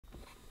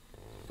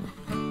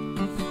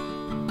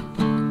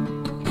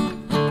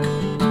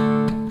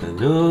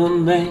know a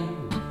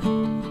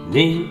man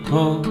named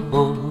Paul.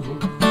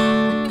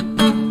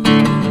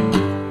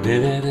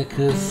 Met at a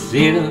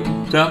casino,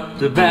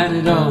 talked about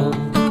it all.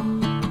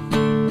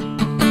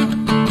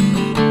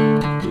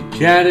 We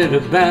chatted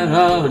about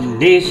our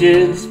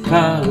nation's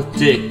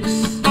politics.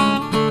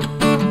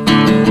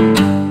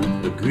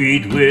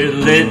 Agreed we're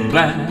led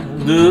by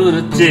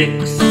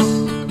lunatics.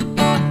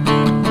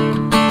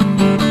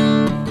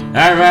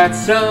 I write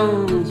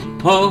songs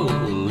Paul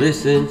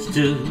listens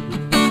to.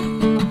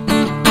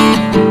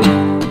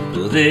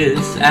 For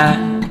this I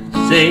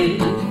say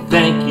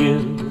thank you.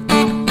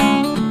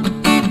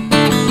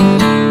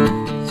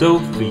 So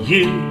for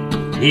you,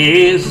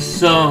 here's a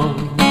song.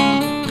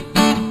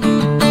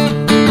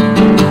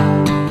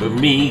 For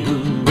me who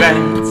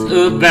writes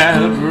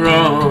about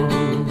wrong.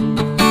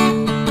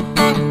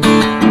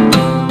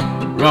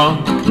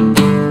 Wrong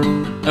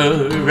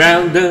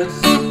around us.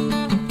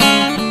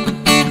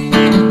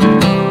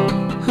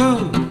 Who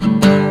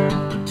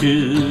to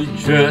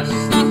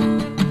trust?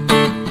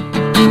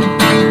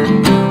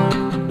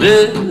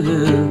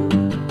 Will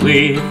we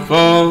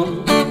fall?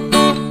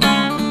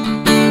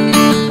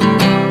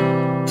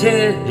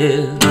 Tell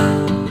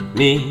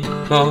me,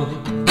 Paul.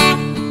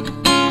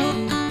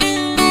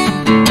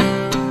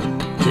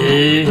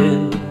 Tell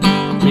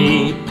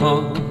me,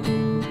 Paul.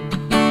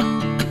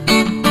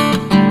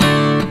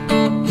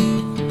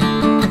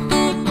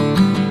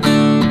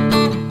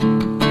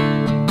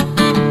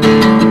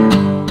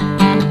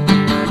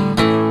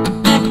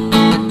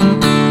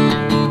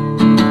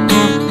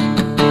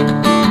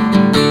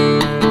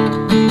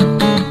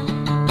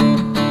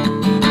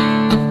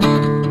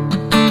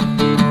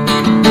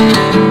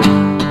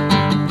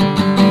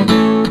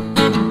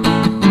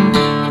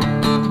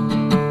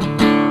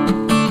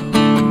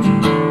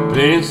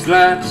 Playing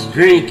slots,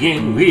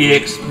 drinking, we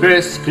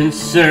express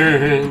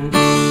concerns.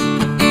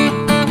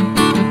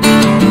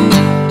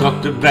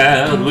 Talked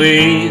about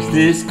ways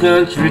this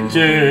country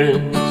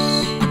turns.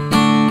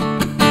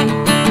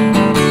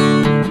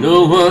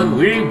 No one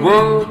we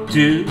want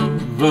to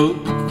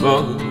vote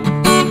for.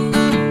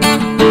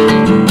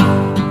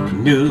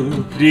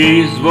 New,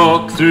 please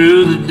walk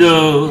through the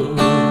door.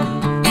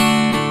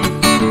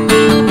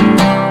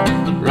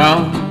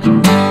 Wrong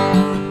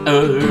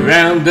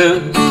around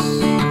us.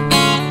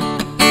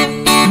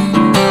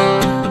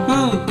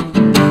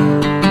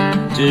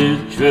 To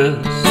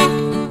trust.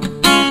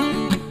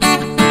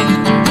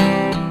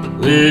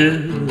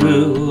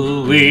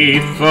 Will we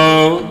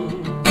fall?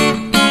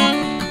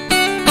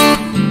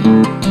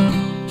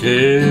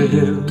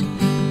 Tell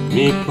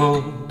me,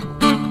 Paul.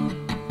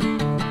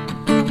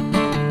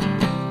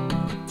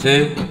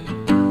 Tell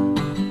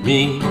me,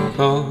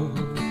 Paul.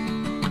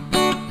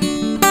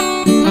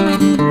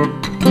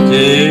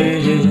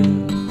 Tell